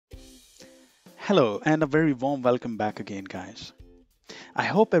Hello, and a very warm welcome back again, guys. I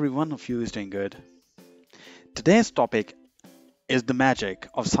hope every one of you is doing good. Today's topic is the magic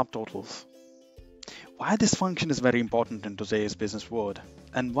of subtotals. Why this function is very important in today's business world,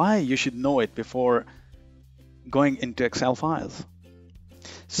 and why you should know it before going into Excel files.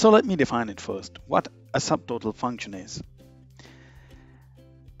 So let me define it first. What a subtotal function is.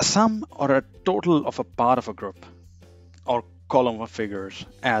 A sum or a total of a part of a group, or column of figures,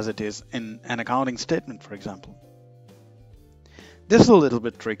 as it is in an accounting statement, for example. This is a little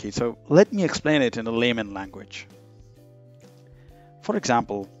bit tricky, so let me explain it in a layman language. For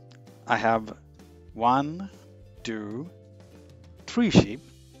example, I have 1, 2, 3 sheep.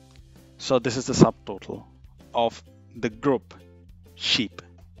 So this is the subtotal of the group sheep.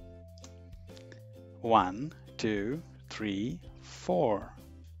 1, 2, 3, 4.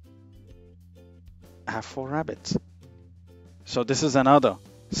 I have 4 rabbits. So this is another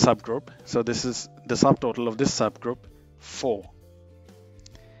subgroup. So this is the subtotal of this subgroup, 4.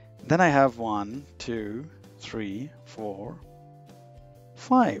 Then I have 1, 2, 3, 4,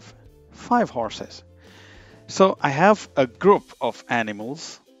 5. 5 horses. So I have a group of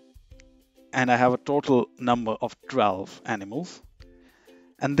animals and I have a total number of 12 animals.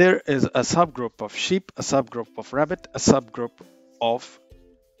 And there is a subgroup of sheep, a subgroup of rabbit, a subgroup of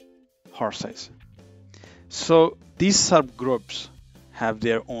horses. So these subgroups have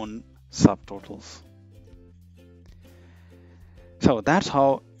their own subtotals. So that's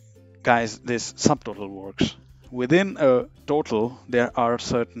how, guys, this subtotal works. Within a total, there are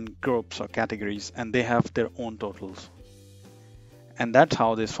certain groups or categories, and they have their own totals. And that's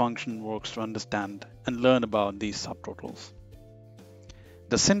how this function works to understand and learn about these subtotals.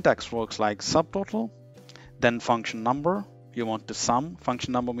 The syntax works like subtotal, then function number. You want to sum.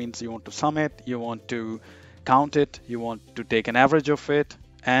 Function number means you want to sum it, you want to count it, you want to take an average of it,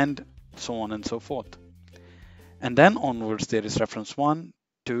 and so on and so forth. And then onwards, there is reference 1,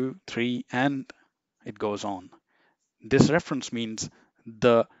 2, 3, and it goes on. This reference means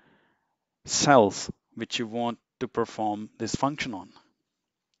the cells which you want to perform this function on.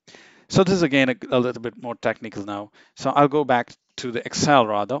 So this is again a little bit more technical now. So I'll go back to the Excel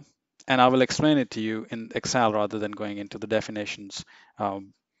rather, and I will explain it to you in Excel rather than going into the definitions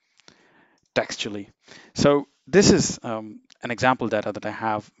textually. So this is an example data that I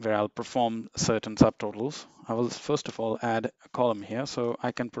have where I'll perform certain subtotals. I will first of all add a column here so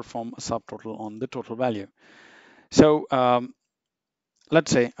I can perform a subtotal on the total value. So let's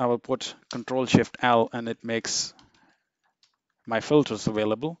say I will put Control-Shift-L and it makes my filters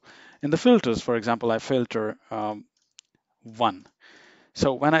available. In the filters, for example, I filter 1.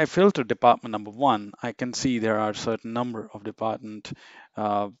 So when I filter department number 1, I can see there are a certain number of department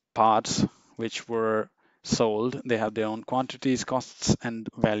parts which were sold. They have their own quantities, costs, and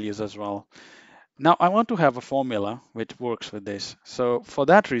values as well. Now I want to have a formula which works with this. So for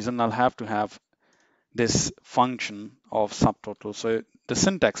that reason, I'll have to have this function of subtotal. So the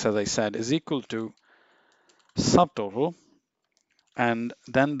syntax, as I said, is equal to subtotal and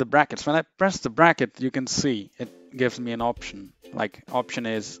then the brackets. When I press the bracket, you can see it gives me an option. Like option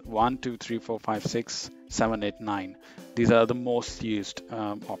is 1, 2, 3, 4, 5, 6, 7, 8, 9. These are the most used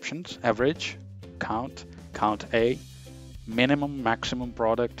options: average, count, count A, minimum, maximum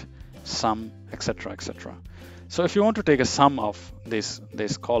product, sum, etc., etc. So if you want to take a sum of this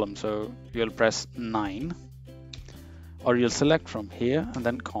column, so you'll press 9, or you'll select from here and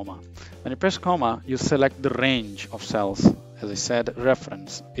then comma. When you press comma, you select the range of cells. As I said,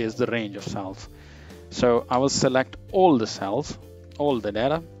 reference is the range of cells. So I will select all the cells, all the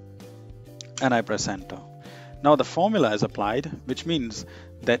data, and I press enter. Now the formula is applied, which means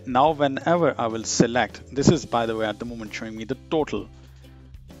that now whenever I will select, this is, by the way, at the moment showing me the total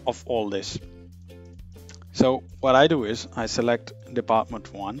of all this. So what I do is I select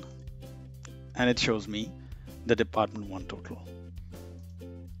department 1 and it shows me the department 1 total.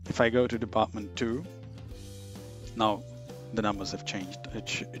 If I go to department 2, now the numbers have changed.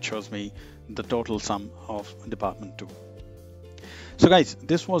 It shows me the total sum of department 2. So guys,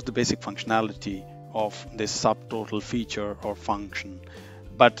 this was the basic functionality of this subtotal feature or function.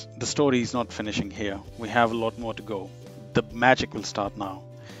 But the story is not finishing here. We have a lot more to go. The magic will start now.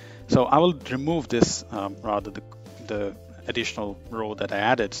 So I will remove this, rather the additional row that I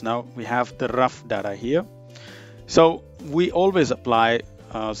added. So now we have the rough data here. So we always apply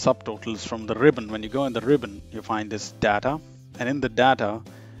subtotals from the ribbon. When you go in the ribbon, you find this data. And in the data,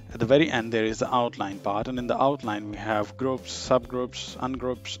 at the very end, there is the outline part. And in the outline, we have groups, subgroups,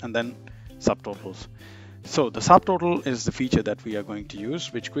 ungroups, and then subtotals. So the subtotal is the feature that we are going to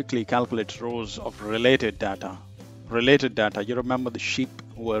use, which quickly calculates rows of related data. Related data, you remember the sheep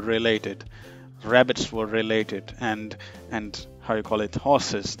were related. rabbits were related, and how you call it,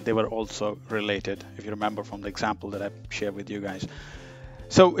 horses, they were also related, if you remember from the example that I shared with you guys.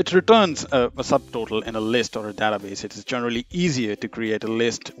 So it returns a subtotal in a list or a database. It is generally easier to create a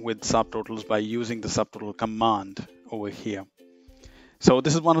list with subtotals by using the subtotal command over here. So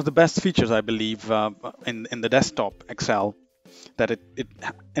this is one of the best features, I believe, in the desktop Excel, that it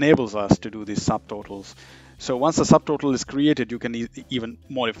enables us to do these subtotals. So once a subtotal is created, you can even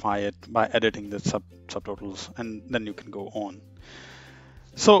modify it by editing the subtotals, and then you can go on.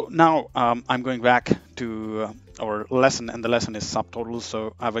 So now I'm going back to our lesson, and the lesson is subtotals.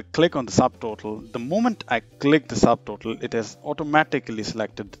 So I will click on the subtotal. The moment I click the subtotal, it has automatically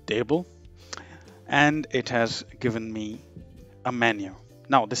selected the table, and it has given me a menu.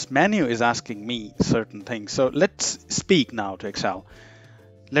 Now this menu is asking me certain things. So let's speak now to Excel.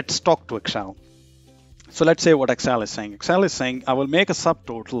 Let's talk to Excel. So let's say what Excel is saying. Excel is saying, I will make a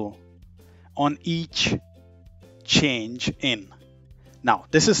subtotal on each change in. Now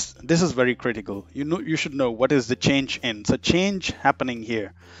this is very critical. You should know what is the change in. So change happening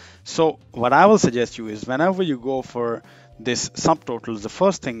here. So what I will suggest you is, whenever you go for this subtotals, the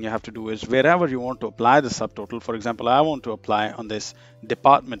first thing you have to do is, wherever you want to apply the subtotal, for example, I want to apply on this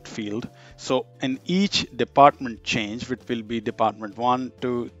department field. So in each department change, which will be department 1,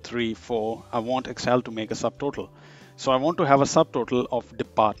 2, 3, 4, I want Excel to make a subtotal. So I want to have a subtotal of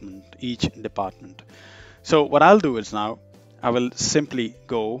department, each department. So what I'll do is, now I will simply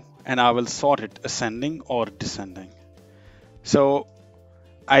go and I will sort it ascending or descending. So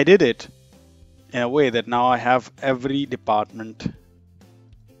I did it in a way that now I have every department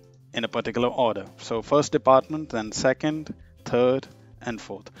in a particular order. So first department, then second, third, and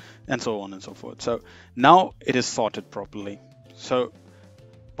fourth, and so on and so forth. So now it is sorted properly. So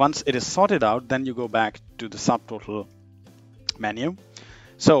once it is sorted out, then you go back to the subtotal menu.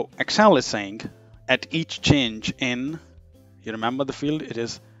 So Excel is saying, at each change in, you remember the field, it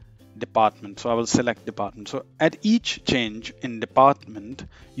is department. So I will select department. So at each change in department,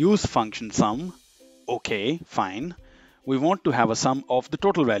 use function sum. Okay, fine. We want to have a sum of the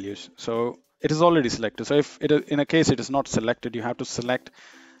total values. So it is already selected. So if it, in a case it is not selected, you have to select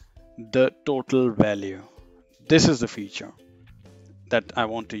the total value. This is the feature that I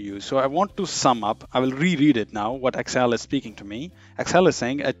want to use. So I want to sum up. I will reread it now, what Excel is speaking to me. Excel is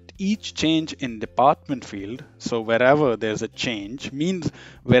saying, at each change in department field, so wherever there's a change, means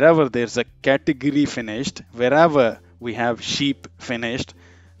wherever there's a category finished, wherever we have sheep finished,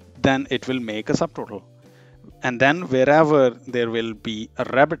 then it will make a subtotal. And then wherever there will be a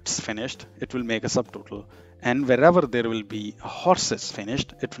rabbits finished, it will make a subtotal. And wherever there will be horses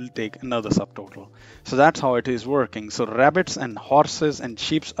finished, it will take another subtotal. So that's how it is working. So rabbits and horses and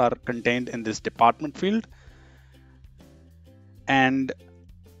sheep are contained in this department field, and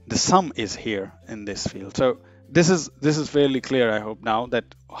the sum is here in this field. So this is fairly clear, I hope, now, that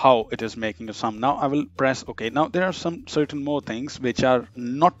how it is making a sum. Now I will press OK. Now there are some certain more things which are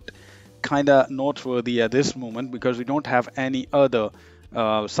not kind of noteworthy at this moment, because we don't have any other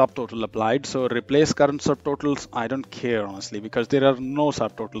subtotal applied. So replace current subtotals, I don't care honestly, because there are no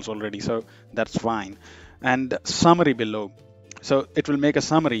subtotals already, so that's fine. And summary below, so it will make a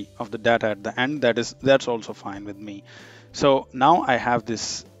summary of the data at the end. That's also fine with me. So now I have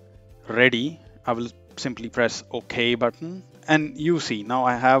this ready. I will simply press OK button, and you see now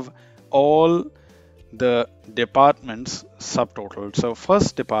I have all the departments subtotaled. So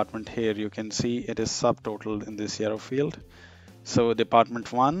first department here, you can see it is subtotaled in this yellow field. So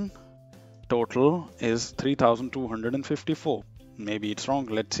department 1 total is 3,254. Maybe it's wrong.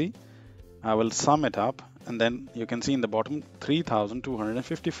 Let's see. I will sum it up, and then you can see in the bottom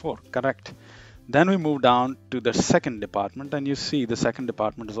 3,254. Correct. Then we move down to the second department, and you see the second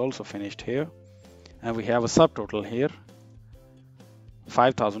department is also finished here, and we have a subtotal here,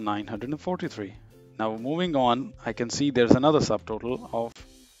 5,943. Now moving on, I can see there's another subtotal of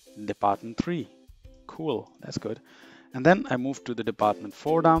department 3. Cool, that's good. And then I move to the department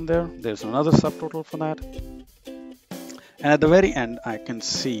 4 down there. There's another subtotal for that. And at the very end, I can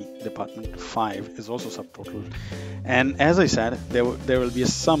see department 5 is also subtotaled. And as I said, there will be a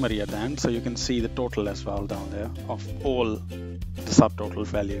summary at the end, so you can see the total as well down there of all the subtotal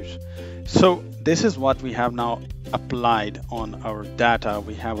values. So this is what we have now applied on our data.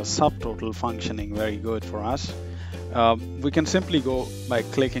 We have a subtotal functioning very good for us. We can simply go by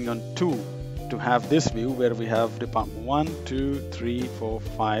clicking on 2 to have this view where we have department 1, 2, 3, 4,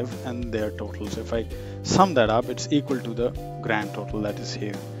 5 and their totals. If I sum that up, it's equal to the grand total that is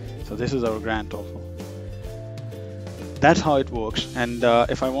here. So this is our grand total. That's how it works. And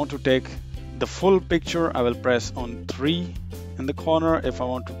if I want to take the full picture, I will press on 3 in the corner. If I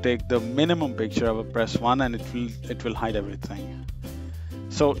want to take the minimum picture, I will press 1 and it will hide everything.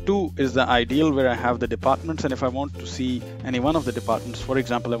 So 2 is the ideal, where I have the departments, and if I want to see any one of the departments, for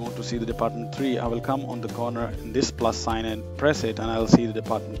example, I want to see the department 3, I will come on the corner in this plus sign and press it, and I'll see the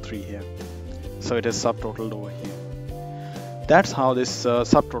department 3 here. So it is subtotaled over here. That's how this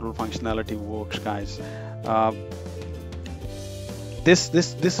subtotal functionality works, guys.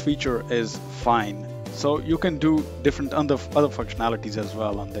 This feature is fine. So you can do different other functionalities as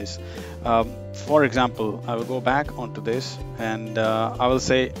well on this. For example, I will go back onto this, and I will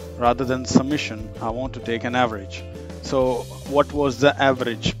say, rather than submission, I want to take an average. So what was the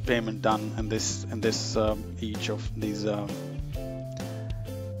average payment done in this each of these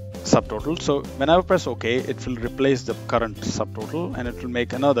subtotals? So when I press OK, it will replace the current subtotal and it will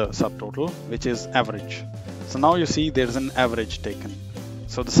make another subtotal, which is average. So now you see there's an average taken.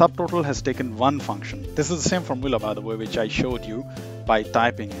 So the subtotal has taken one function. This is the same formula, by the way, which I showed you by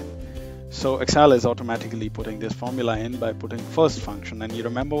typing in. So Excel is automatically putting this formula in by putting first function. And you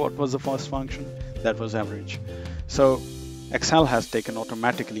remember what was the first function? That was average. So Excel has taken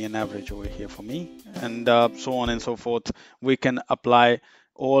automatically an average over here for me, and so on and so forth. We can apply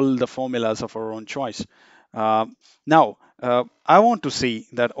all the formulas of our own choice. Now, I want to see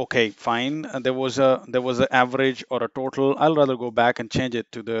that, okay, fine, there was an average or a total. I'll rather go back and change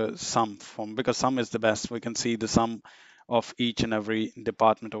it to the sum form, because sum is the best. We can see the sum of each and every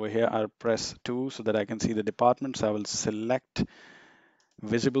department over here. I'll press 2 so that I can see the departments. I will select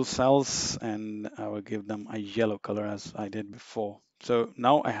visible cells and I will give them a yellow color as I did before. So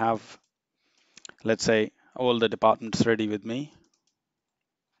now I have, let's say, all the departments ready with me.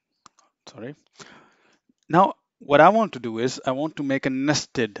 Sorry. Now, what I want to do is I want to make a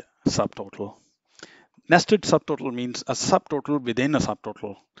nested subtotal. Nested subtotal means a subtotal within a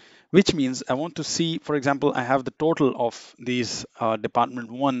subtotal, which means I want to see, for example, I have the total of these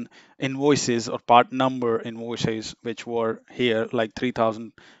department 1 invoices or part number invoices, which were here like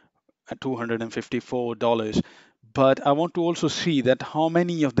 $3,254. But I want to also see that how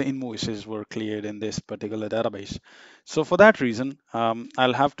many of the invoices were cleared in this particular database. So for that reason,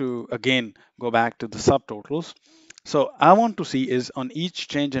 I'll have to again go back to the subtotals. So I want to see is on each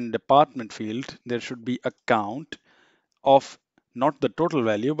change in department field, there should be a count of not the total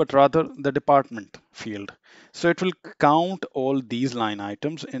value, but rather the department field. So it will count all these line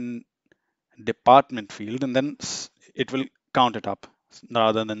items in department field, and then it will count it up.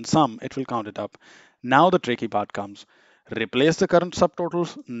 Rather than sum, it will count it up. Now the tricky part comes. Replace the current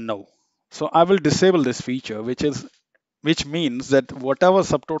subtotals? No. So I will disable this feature, which means that whatever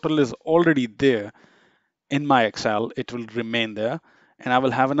subtotal is already there in my Excel, it will remain there, and I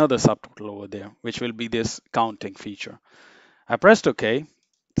will have another subtotal over there, which will be this counting feature. I pressed OK.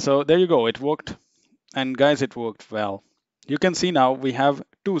 So there you go. It worked. And guys, it worked well. You can see now we have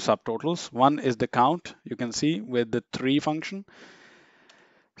two subtotals. One is the count, you can see, with the 3 function.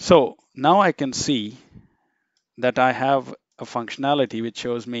 So now I can see that I have a functionality which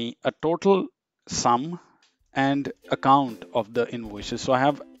shows me a total sum and a count of the invoices. So I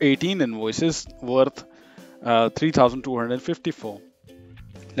have 18 invoices worth 3,254.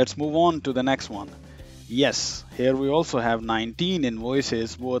 Let's move on to the next one. Yes, here we also have 19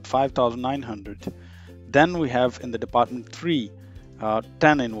 invoices worth 5,900. Then we have in the department 3,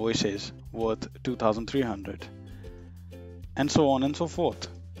 10 invoices worth 2,300, and so on and so forth.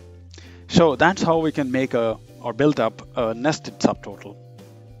 So that's how we can make or build up a nested subtotal.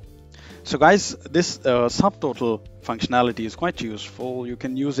 So guys, this subtotal functionality is quite useful. You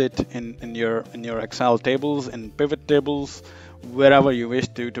can use it in your Excel tables, in pivot tables, wherever you wish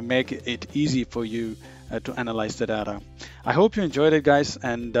to make it easy for you to analyze the data. I hope you enjoyed it, guys,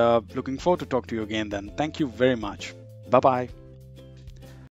 and looking forward to talk to you again then. Thank you very much. Bye-bye.